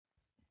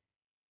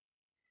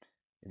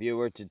If you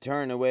were to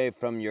turn away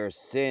from your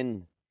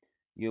sin,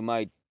 you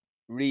might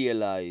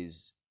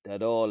realize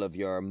that all of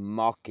your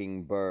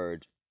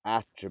mockingbird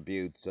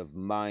attributes of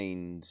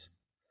mind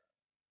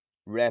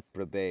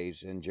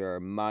reprobate and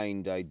your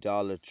mind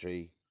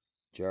idolatry,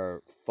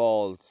 your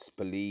false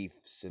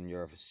beliefs and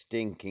your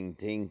stinking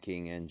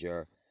thinking and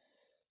your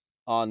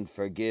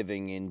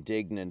unforgiving,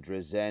 indignant,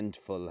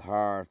 resentful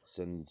hearts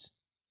and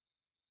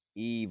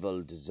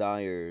evil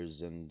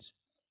desires and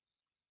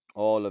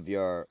all of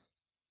your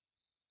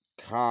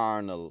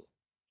carnal,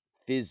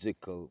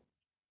 physical,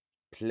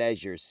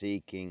 pleasure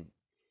seeking,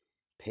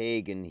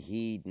 pagan,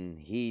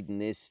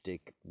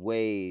 hedonistic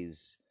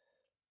ways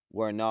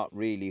were not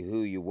really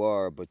who you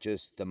were, but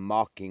just the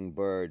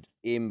mockingbird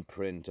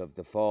imprint of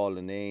the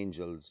fallen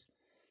angels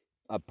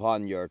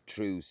upon your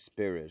true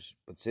spirit.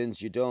 But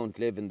since you don't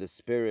live in the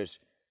spirit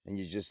and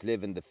you just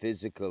live in the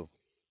physical,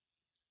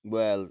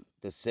 well,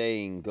 the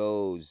saying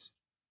goes,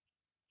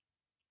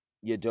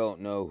 you don't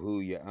know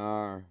who you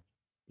are.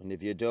 And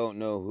if you don't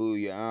know who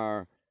you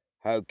are,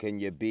 how can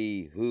you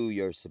be who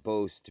you're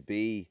supposed to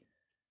be,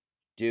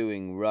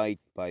 doing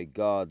right by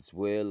God's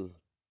will?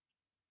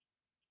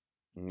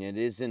 And it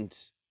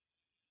isn't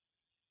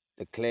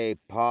the clay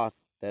pot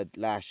that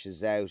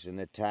lashes out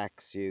and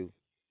attacks you.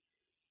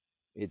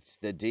 It's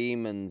the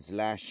demons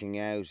lashing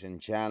out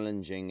and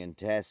challenging and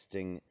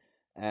testing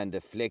and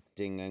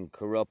afflicting and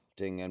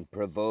corrupting and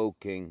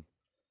provoking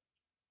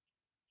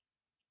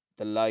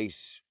the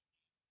light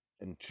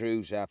and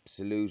truth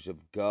absolute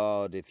of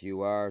God if you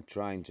are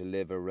trying to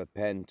live a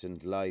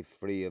repentant life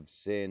free of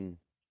sin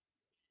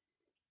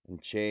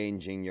and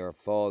changing your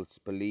false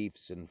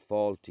beliefs and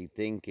faulty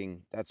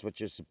thinking. That's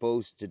what you're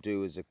supposed to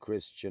do as a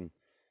Christian.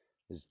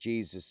 As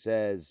Jesus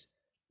says,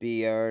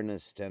 be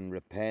earnest and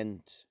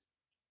repent.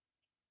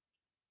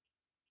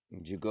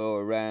 And you go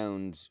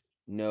around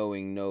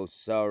knowing no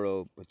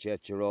sorrow, but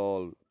yet you're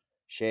all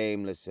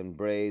shameless and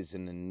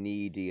brazen and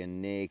needy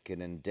and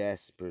naked and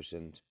desperate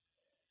and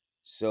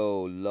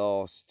so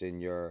lost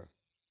in your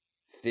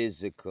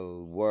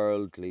physical,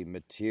 worldly,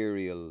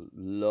 material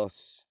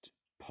lust,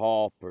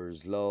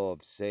 pauper's law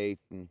of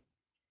Satan.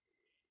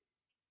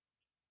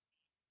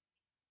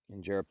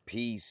 And your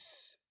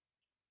peace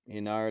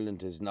in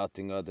Ireland is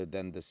nothing other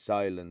than the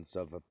silence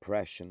of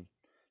oppression,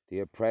 the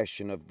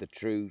oppression of the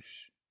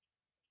truth.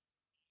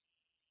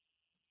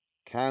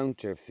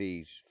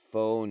 Counterfeit,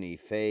 phony,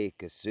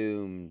 fake,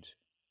 assumed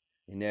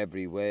in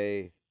every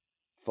way.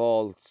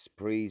 False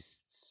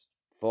priests,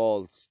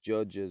 false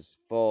judges,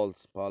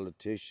 false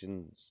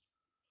politicians,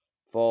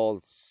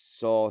 false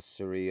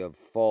sorcery of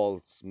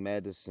false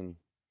medicine,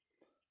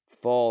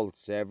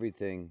 false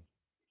everything.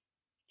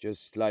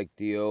 Just like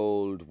the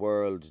old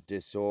world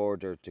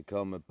disorder to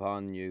come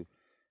upon you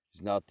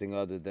is nothing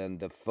other than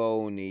the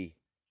phony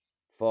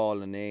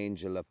fallen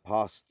angel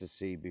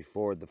apostasy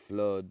before the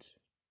flood.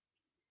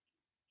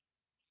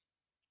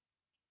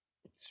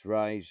 It's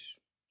right.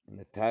 And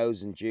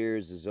 1,000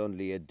 years is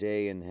only a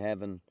day in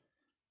heaven,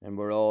 and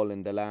we're all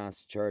in the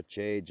last church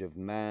age of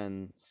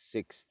man,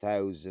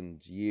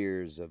 6,000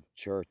 years of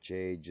church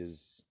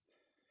ages.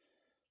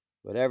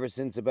 But ever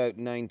since about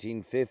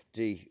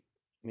 1950,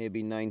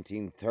 maybe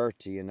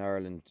 1930 in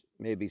Ireland,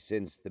 maybe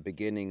since the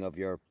beginning of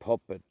your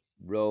puppet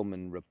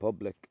Roman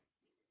Republic,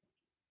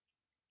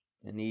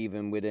 and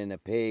even within a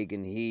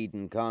pagan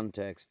heathen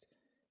context,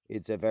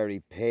 it's a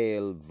very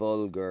pale,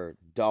 vulgar,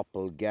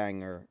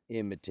 doppelganger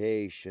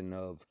imitation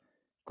of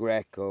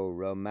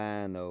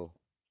Greco-Romano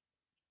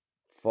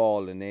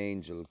fallen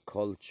angel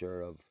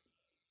culture of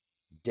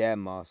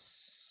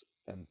demos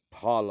and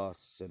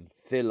polos and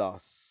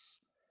philos.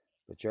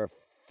 But your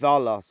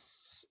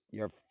philos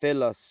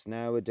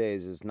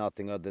nowadays is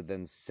nothing other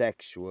than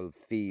sexual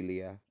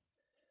philia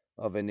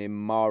of an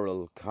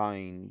immoral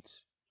kind.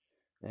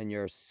 And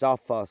your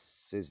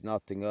sophos is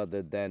nothing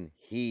other than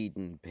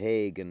heathen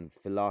pagan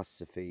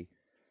philosophy.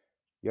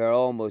 You're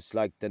almost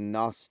like the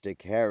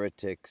Gnostic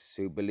heretics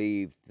who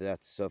believed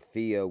that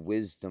Sophia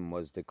wisdom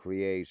was the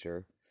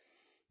creator.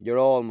 You're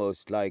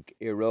almost like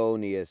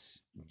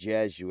erroneous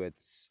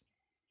Jesuits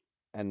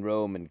and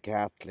Roman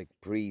Catholic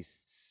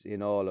priests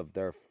in all of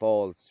their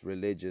false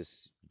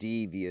religious,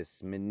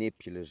 devious,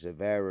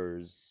 manipulative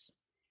errors.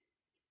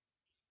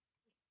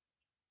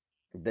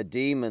 The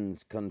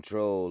demons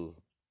control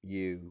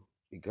you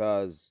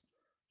because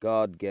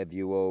God gave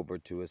you over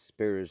to a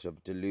spirit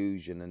of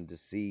delusion and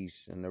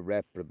deceit and a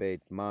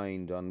reprobate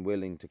mind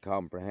unwilling to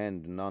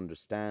comprehend and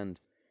understand.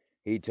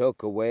 He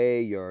took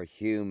away your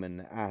human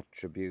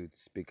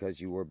attributes because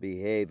you were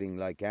behaving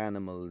like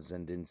animals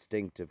and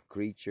instinctive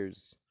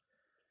creatures.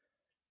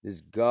 It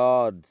is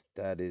God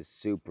that is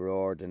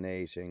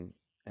superordinating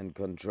and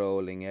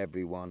controlling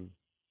everyone.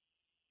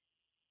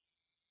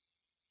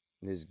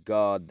 It is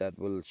God that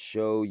will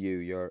show you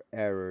your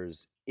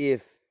errors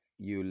if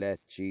you let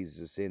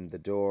Jesus in the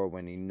door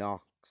when he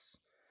knocks.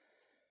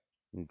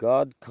 And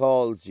God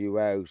calls you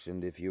out,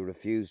 and if you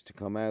refuse to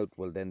come out,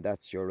 well, then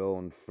that's your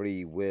own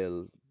free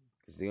will.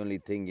 Because the only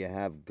thing you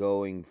have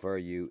going for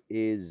you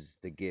is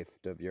the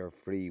gift of your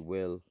free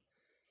will.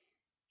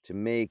 to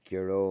make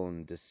your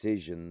own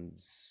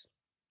decisions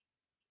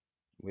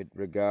with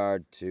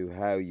regard to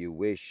how you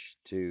wish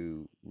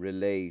to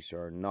relate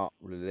or not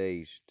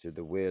relate to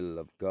the will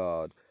of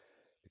God,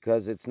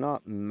 because it's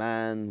not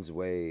man's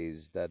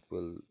ways that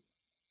will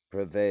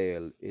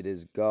prevail, it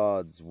is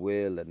God's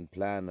will and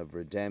plan of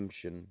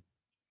redemption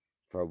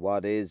for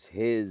what is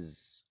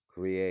His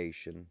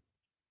creation.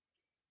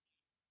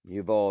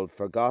 You've all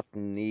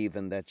forgotten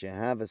even that you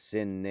have a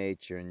sin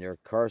nature and you're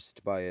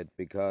cursed by it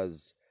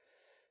because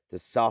the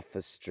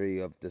sophistry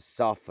of the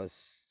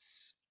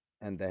sophists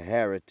and the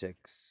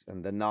heretics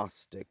and the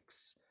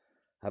Gnostics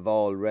have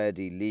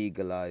already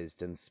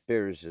legalized and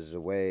spirited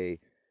away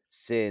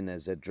sin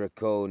as a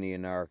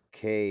draconian,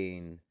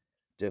 arcane,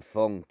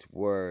 defunct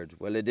word.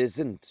 Well, it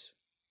isn't.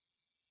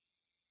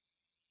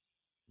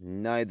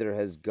 Neither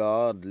has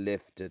God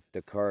lifted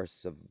the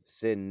curse of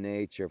sin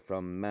nature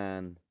from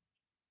man.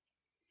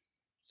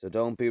 So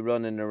don't be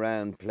running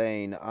around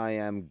playing I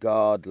am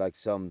God like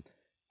some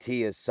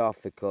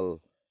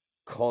theosophical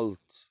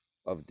cult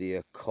of the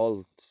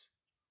occult,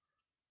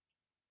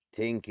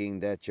 thinking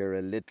that you're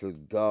a little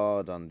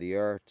god on the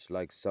earth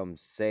like some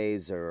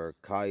Caesar or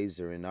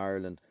Kaiser in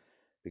Ireland,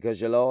 because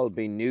you'll all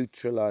be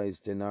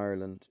neutralized in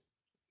Ireland,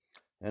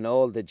 and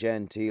all the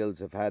Gentiles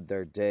have had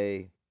their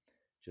day,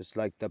 just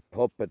like the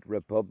puppet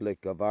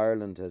Republic of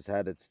Ireland has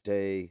had its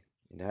day.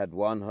 It had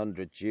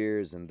 100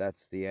 years, and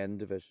that's the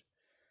end of it.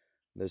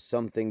 There's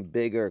something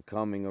bigger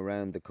coming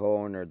around the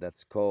corner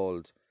that's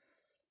called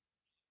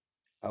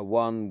a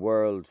one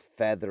world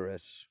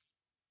federate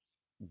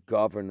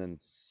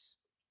governance,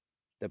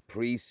 the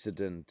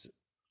precedent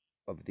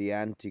of the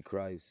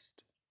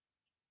Antichrist.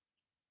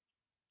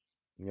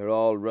 You're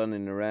all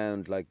running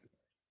around like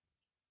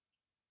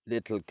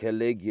little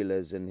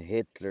Caligulas and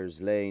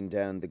Hitlers laying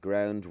down the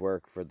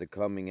groundwork for the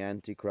coming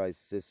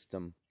Antichrist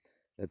system.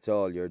 That's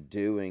all you're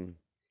doing,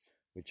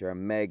 which are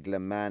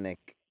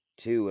megalomanic,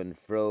 to and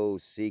fro,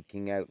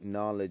 seeking out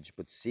knowledge,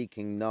 but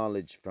seeking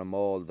knowledge from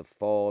all the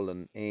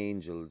fallen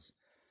angels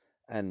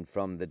and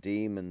from the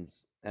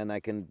demons. And I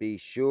can be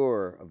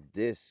sure of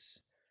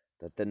this,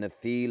 that the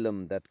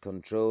Nephilim that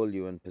control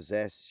you and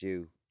possess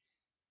you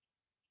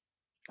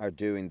are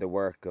doing the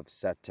work of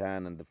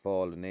Satan and the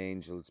fallen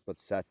angels, but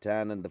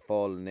Satan and the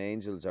fallen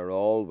angels are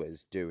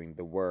always doing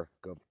the work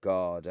of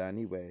God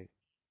anyway.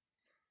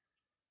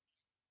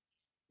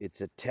 It's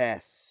a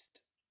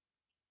test.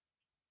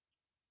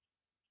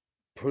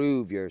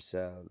 Prove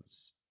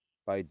yourselves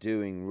by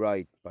doing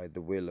right by the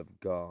will of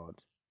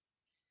God.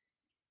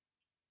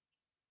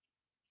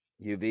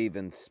 You've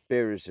even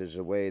spirited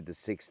away the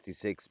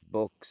 66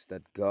 books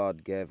that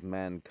God gave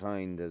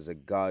mankind as a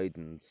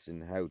guidance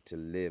in how to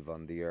live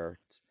on the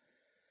earth,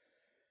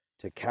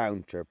 to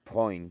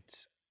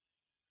counterpoint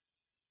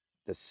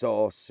the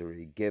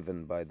sorcery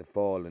given by the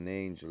fallen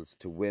angels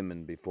to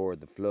women before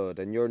the flood.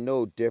 And you're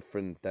no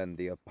different than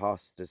the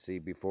apostasy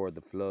before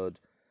the flood,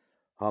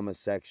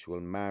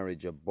 homosexual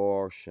marriage,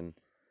 abortion.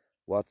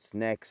 What's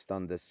next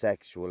on the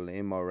sexual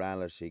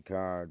immorality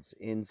cards?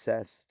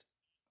 Incest.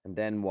 And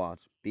then what?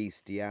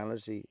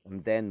 Bestiality.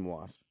 And then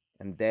what?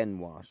 And then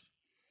what?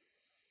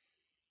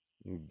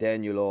 And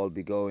then you'll all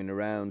be going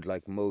around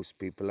like most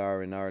people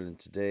are in Ireland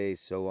today,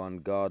 so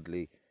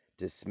ungodly,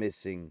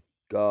 dismissing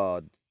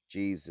God,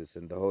 Jesus,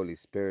 and the Holy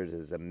Spirit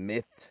as a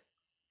myth.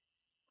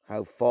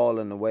 How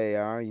fallen away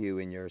are you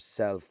in your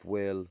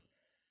self-will?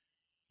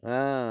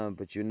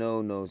 But you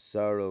know no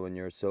sorrow, and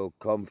you're so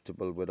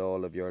comfortable with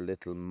all of your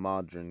little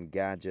modern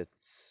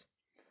gadgets.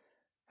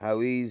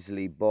 How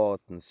easily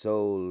bought and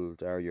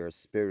sold are your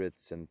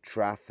spirits and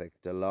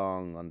trafficked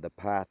along on the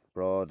path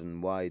broad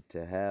and wide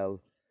to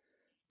hell.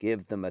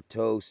 Give them a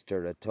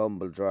toaster, a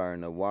tumble dryer,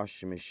 and a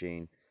washing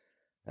machine,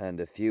 and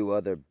a few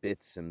other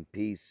bits and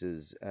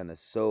pieces, and a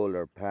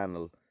solar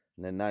panel,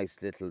 and a nice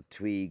little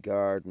twee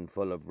garden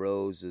full of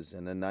roses,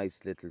 and a nice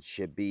little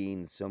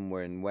shebeen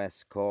somewhere in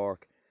West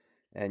Cork,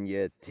 and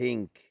you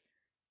think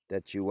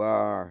that you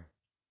are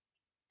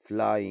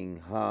flying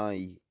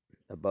high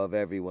above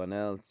everyone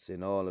else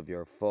in all of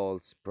your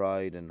false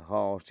pride and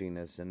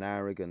haughtiness and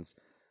arrogance,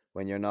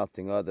 when you're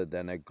nothing other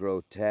than a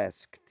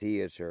grotesque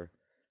theatre,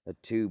 a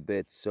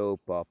two-bit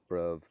soap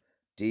opera of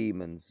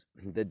demons.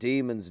 The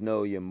demons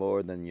know you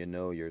more than you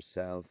know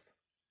yourself.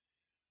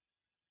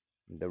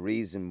 The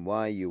reason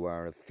why you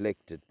are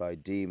afflicted by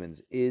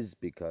demons is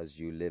because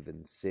you live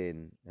in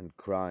sin and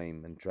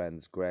crime and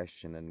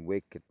transgression and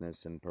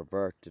wickedness and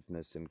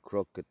pervertedness and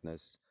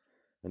crookedness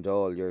and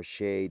all your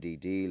shady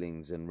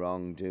dealings and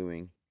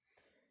wrongdoing.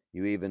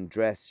 You even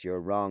dress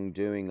your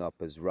wrongdoing up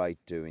as right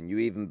doing. You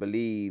even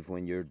believe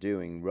when you're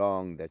doing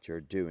wrong that you're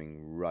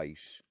doing right.